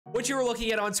What you are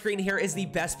looking at on screen here is the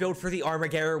best build for the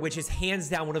Armaguerra, which is hands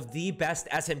down one of the best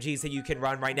SMGs that you can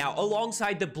run right now,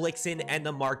 alongside the Blixen and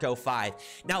the Marco 5.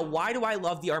 Now, why do I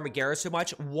love the Armaguerra so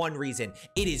much? One reason: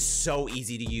 it is so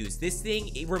easy to use. This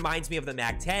thing, it reminds me of the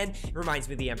Mag 10, it reminds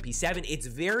me of the MP7. It's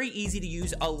very easy to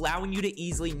use, allowing you to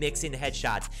easily mix in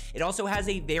headshots. It also has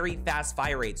a very fast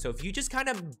fire rate, so if you just kind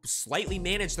of slightly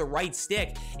manage the right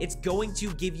stick, it's going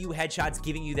to give you headshots,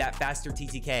 giving you that faster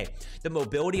TTK. The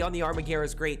mobility on the Armaguerra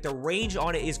is great. The range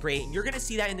on it is great, and you're going to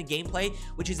see that in the gameplay,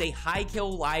 which is a high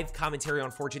kill live commentary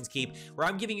on Fortunes Keep, where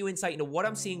I'm giving you insight into what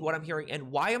I'm seeing, what I'm hearing,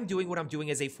 and why I'm doing what I'm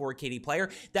doing as a 4KD player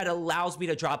that allows me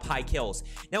to drop high kills.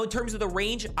 Now, in terms of the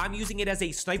range, I'm using it as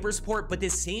a sniper support, but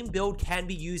this same build can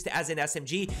be used as an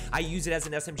SMG. I use it as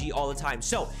an SMG all the time.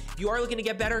 So if you are looking to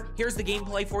get better, here's the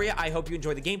gameplay for you. I hope you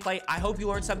enjoy the gameplay. I hope you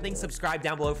learned something. Subscribe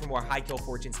down below for more high kill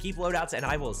Fortunes Keep loadouts, and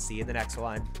I will see you in the next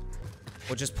one.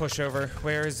 We'll just push over.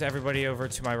 Where's everybody over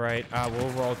to my right?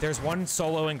 We'll roll. There's one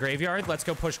solo in Graveyard. Let's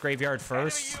go push Graveyard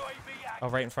first. Oh,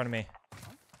 right in front of me.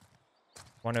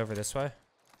 One over this way.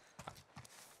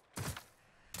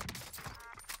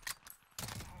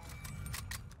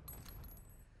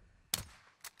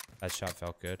 That shot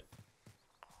felt good.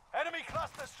 Enemy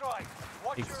cluster strike.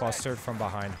 Watch He clustered from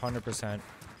behind, 100%.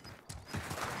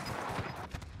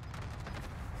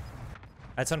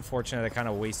 That's unfortunate. I kind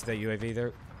of wasted that UAV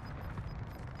there.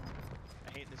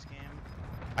 I hate this game.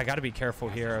 I got to be careful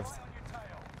here of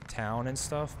town and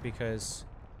stuff, because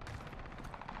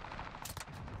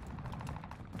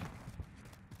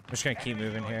I'm just gonna keep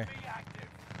moving here.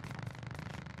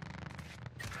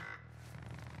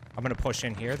 I'm gonna push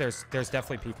in here. There's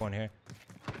definitely people in here.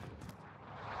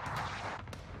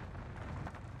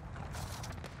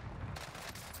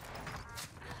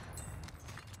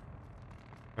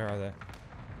 Where are they?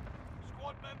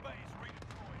 Squad member is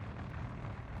redeployed.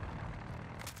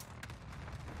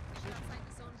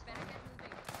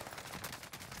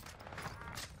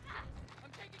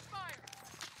 I'm taking fire.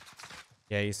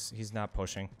 Yeah, he's not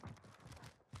pushing.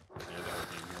 Yeah, they're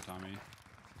working here, Tommy.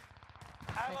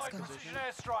 Allied precision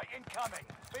airstrike incoming.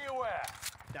 Be aware.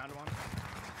 Down to one.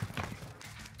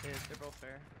 They're both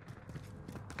fair.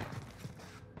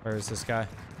 Where is this guy?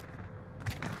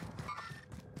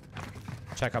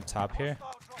 Check up top here.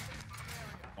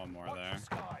 One more there.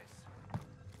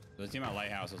 There's a team at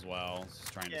Lighthouse as well.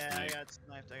 Just trying to Yeah, snipe.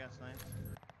 I got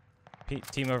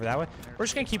sniped. Team over that way. We're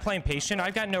just gonna keep playing patient.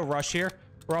 I've got no rush here.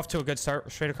 We're off to a good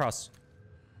start. Straight across.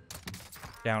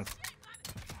 Down.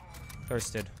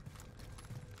 Thirsted.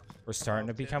 We're starting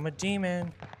to become a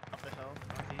demon. Up the hill,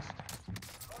 northeast.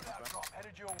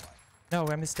 Headed your way. No,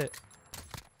 I missed it.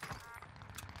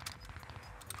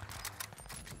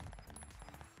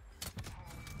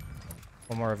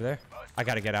 One more over there. I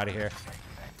gotta get out of here.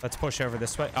 Let's push over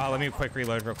this way. Oh, let me quick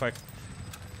reload real quick.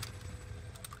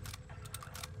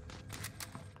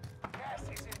 Gas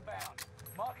is inbound.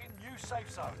 Marking new safe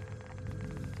zone.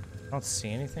 I don't see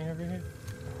anything over here.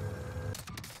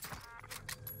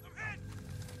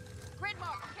 Grid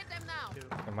mark, hit them now.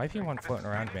 There might be one floating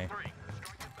around me.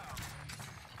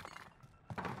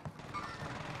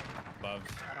 Above.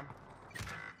 Got him.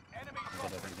 Enemy It's a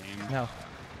different game. No.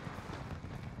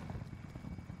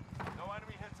 No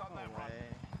enemy hits on that No run. way.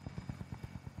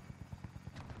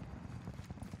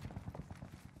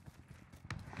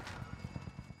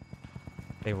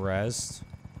 They rezzed.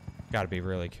 Gotta be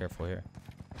really careful here.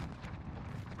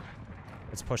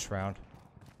 Let's push around.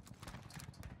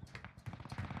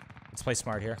 Let's play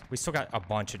smart here. We still got a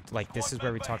bunch of, like, this is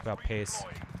where we talk about pace.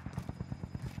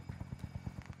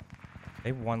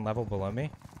 They one level below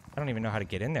me. I don't even know how to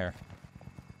get in there.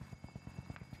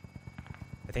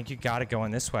 I think you gotta go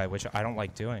in this way, which I don't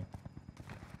like doing.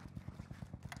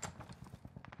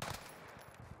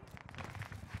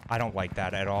 I don't like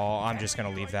that at all. I'm just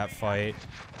gonna leave that fight.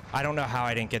 I don't know how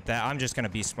I didn't get that. I'm just gonna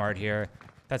be smart here.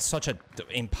 That's such an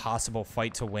impossible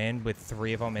fight to win with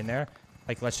 3 of them in there.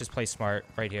 Like, let's just play smart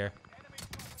right here.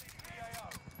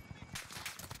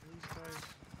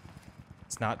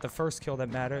 It's not the first kill that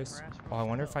matters. Oh, I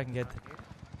wonder if I can get...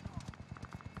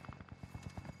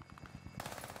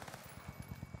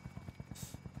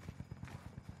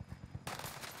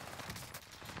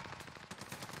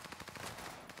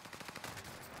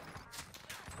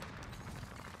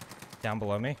 Down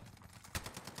below me.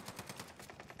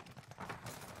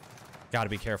 Gotta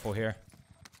be careful here.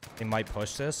 They might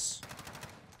push this.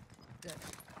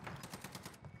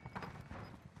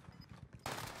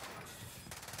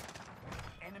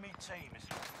 Enemy team is.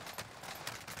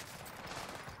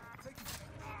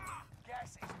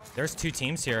 Gas is moving. There's 2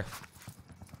 teams here.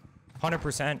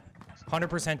 100%.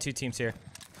 100% 2 teams here.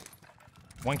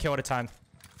 1 kill at a time.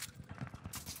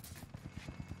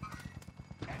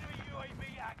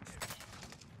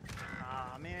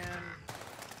 Ah, man.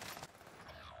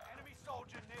 Enemy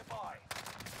soldier nearby.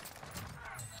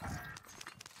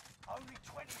 Only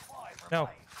 25 No,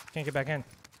 remain. can't get back in.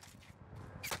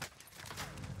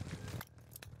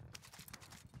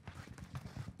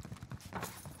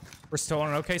 We're still on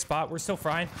an okay spot. We're still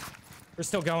frying. We're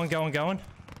still going. One of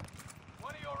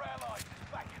your allies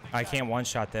is back in the I game. can't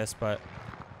one-shot this, but...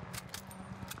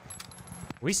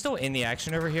 We still in the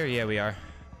action over here? Yeah, we are.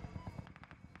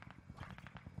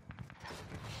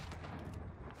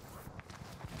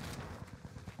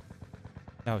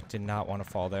 No, did not want to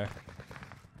fall there.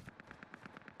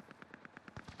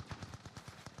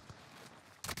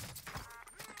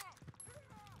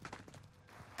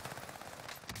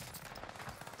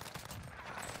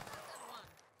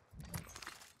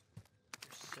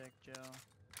 You're sick, Joe.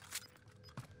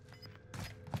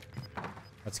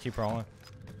 Let's keep rolling.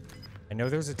 I know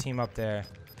there's a team up there.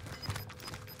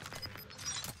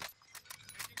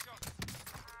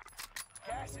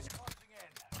 Gas is closing in.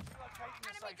 Relocating the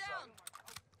safe zone.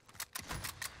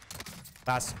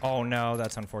 That's... Oh, no.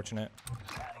 That's unfortunate.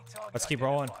 Bounty target Let's keep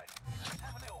rolling. identified.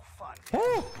 Have a little fun.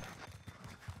 Woo!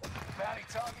 Bounty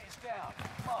target is down.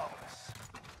 Marvelous.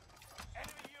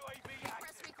 Enemy UAV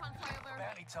Press active. recon flyover.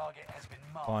 Bounty target has been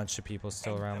marked. Bunch of people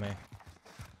still around me.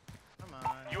 Come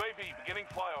on. UAV beginning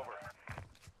flyover.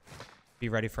 Be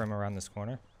ready for him around this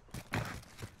corner.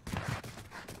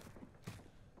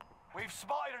 We've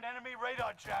spotted an enemy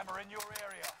radar jammer in your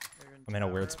area. They're I'm in a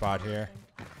weird tower. spot here.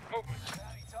 Bounty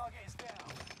target is down.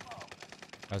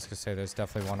 Marvelous. I was gonna say there's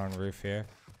definitely one on roof here.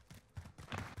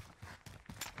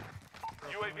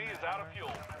 UAV is out of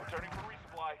fuel. Returning for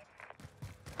resupply.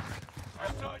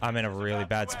 I'm in a really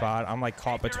bad spot. I'm like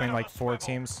caught between like 4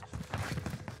 teams.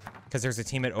 Because there's a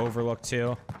team at Overlook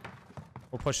too.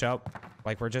 We'll push up.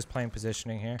 Like we're just playing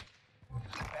positioning here.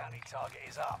 Bounty target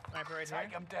is up. Sniper right Take here.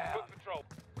 them down.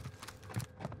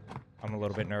 I'm a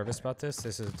little bit nervous about this.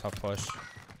 This is a tough push.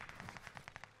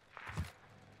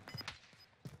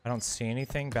 I don't see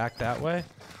anything back that way. I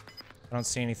don't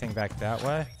see anything back that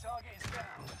way. Target is down.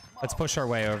 Let's push our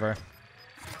way over.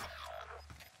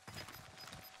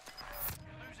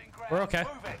 Losing ground. We're okay.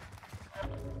 Move it.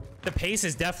 The pace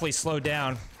is definitely slowed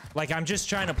down. Like I'm just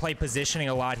trying to play positioning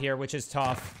a lot here, which is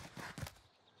tough.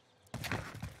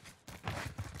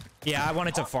 Yeah, I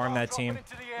wanted to farm that team.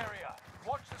 Into the area.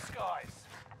 Watch the skies.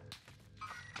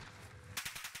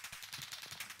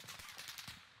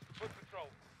 Foot patrol.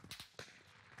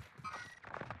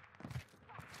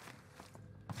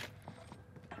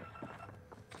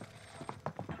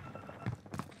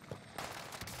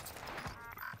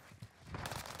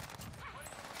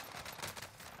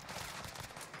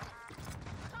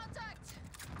 Contact.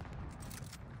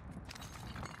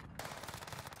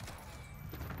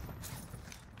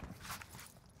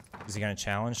 Is he gonna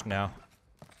challenge? No.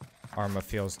 Arma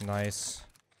feels nice.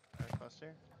 Alright,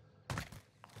 cluster.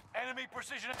 Enemy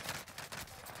precision.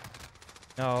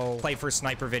 No. Play for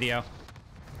sniper video.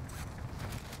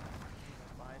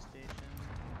 Buy station.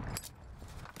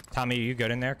 Tommy, are you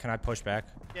good in there? Can I push back?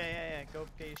 Yeah. Go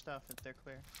get your stuff if they're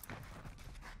clear.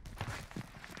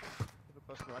 People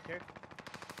close to the left here.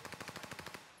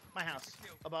 My house.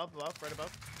 Above, right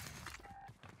above.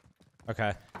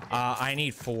 Okay. I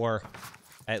need 4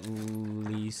 at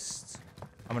least.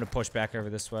 I'm gonna push back over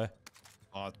this way.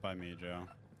 Oh, it's by me, Joe.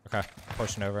 Okay,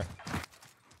 pushing over.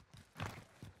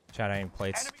 Chad, I need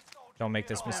plates. Enemy soldier Don't make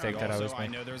this nearby. mistake that I Also, was I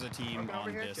making. know there's a team Broken over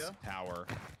on here, this Joe. tower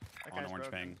That on guy's orange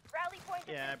broken. ping. Rally point.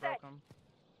 Yeah, I broke him.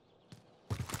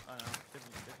 Oh no,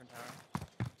 different tower.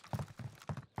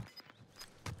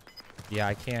 Yeah,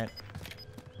 I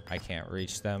can't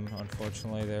reach them,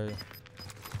 unfortunately. They're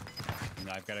And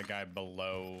I've got a guy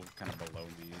below, kind of below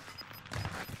me.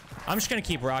 I'm just gonna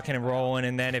keep rocking and rolling,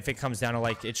 and then if it comes down to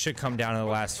like, it should come down to the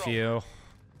last few.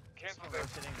 Cancel Oh, this.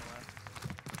 rotating the left.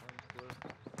 One's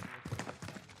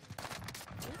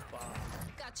blue.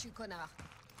 Got you, connard.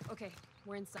 Okay,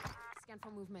 we're inside. Scan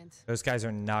for movement. Those guys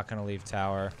are not gonna leave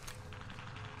tower.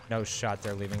 No shot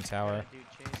they're leaving tower. Dude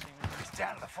chasing me. It's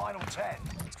down to the final 10.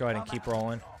 Let's go ahead and keep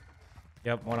rolling.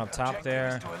 Yep, one up top Objective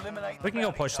there. is to eliminate We the can go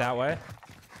bounty push that way. target.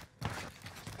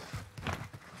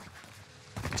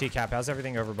 T-Cap, how's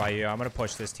everything over by you? I'm gonna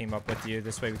push this team up with you.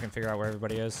 This way we can figure out where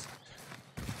everybody is.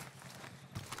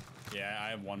 Yeah, I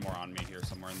have one more on me here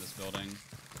somewhere in this building.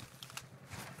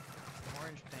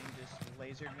 Orange thing just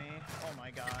lasered me. Oh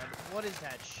my god. What is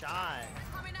that shot?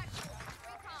 Coming at you.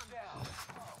 Recon.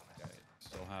 Okay,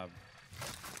 still have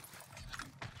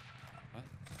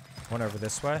One over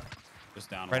this way.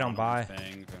 just down Right one on by.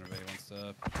 Thing, if anybody wants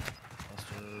to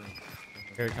cluster.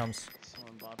 Here he comes.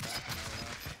 Someone bought back on my left.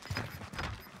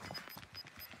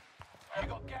 You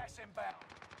got gas inbound.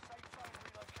 Safe zone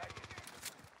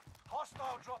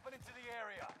Hostile dropping into the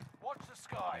area. Watch the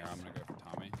skies. Here, I'm gonna go for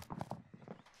Tommy.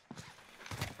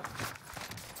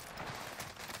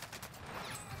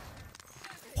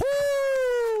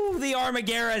 Woo! The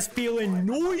Armaguerra is feeling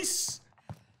nice.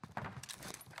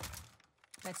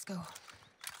 Let's go.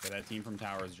 Okay, that team from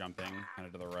tower is jumping kind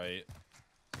of to the right.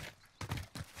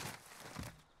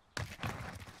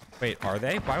 Wait, are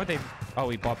they? Why would they? Oh,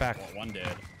 we bought back. Well, one did.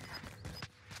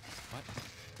 What?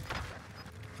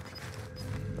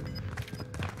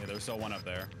 Yeah, there's still one up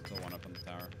there. Still one up on the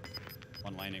tower.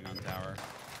 One landing on tower.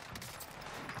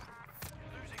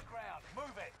 Losing ground.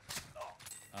 Move it.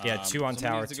 Yeah, two on Someone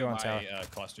tower, needs to two go on by, tower.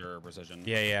 Cluster precision.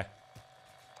 Yeah, yeah.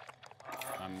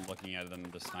 I'm looking at them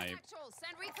to snipe. Actual,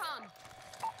 send recon.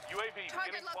 UAV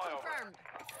Target beginning lock flyover. confirmed.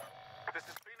 This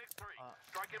is Phoenix 3.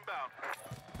 Strike inbound.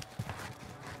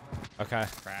 Okay,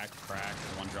 Crack.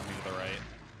 There's one jumping to the right.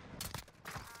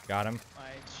 got him.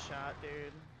 Nice shot,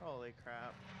 dude. Holy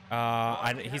crap.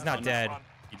 He's not dead.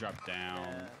 He dropped down.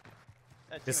 Yeah.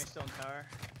 That This- teammate's still in tower.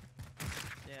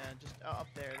 Yeah, just up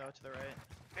there though, to the right.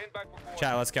 Stand back before.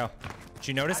 Chat, let's go. Did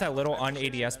you notice that little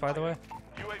un-ADS, by the way?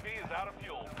 UAV is out of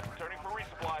fuel. Returning for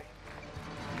resupply.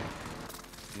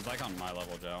 He's like on my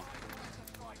level, Joe.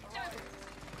 Allied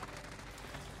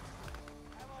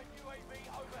UAV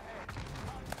overhead.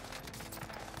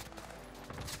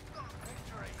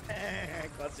 Victory.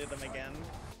 Clutched them again.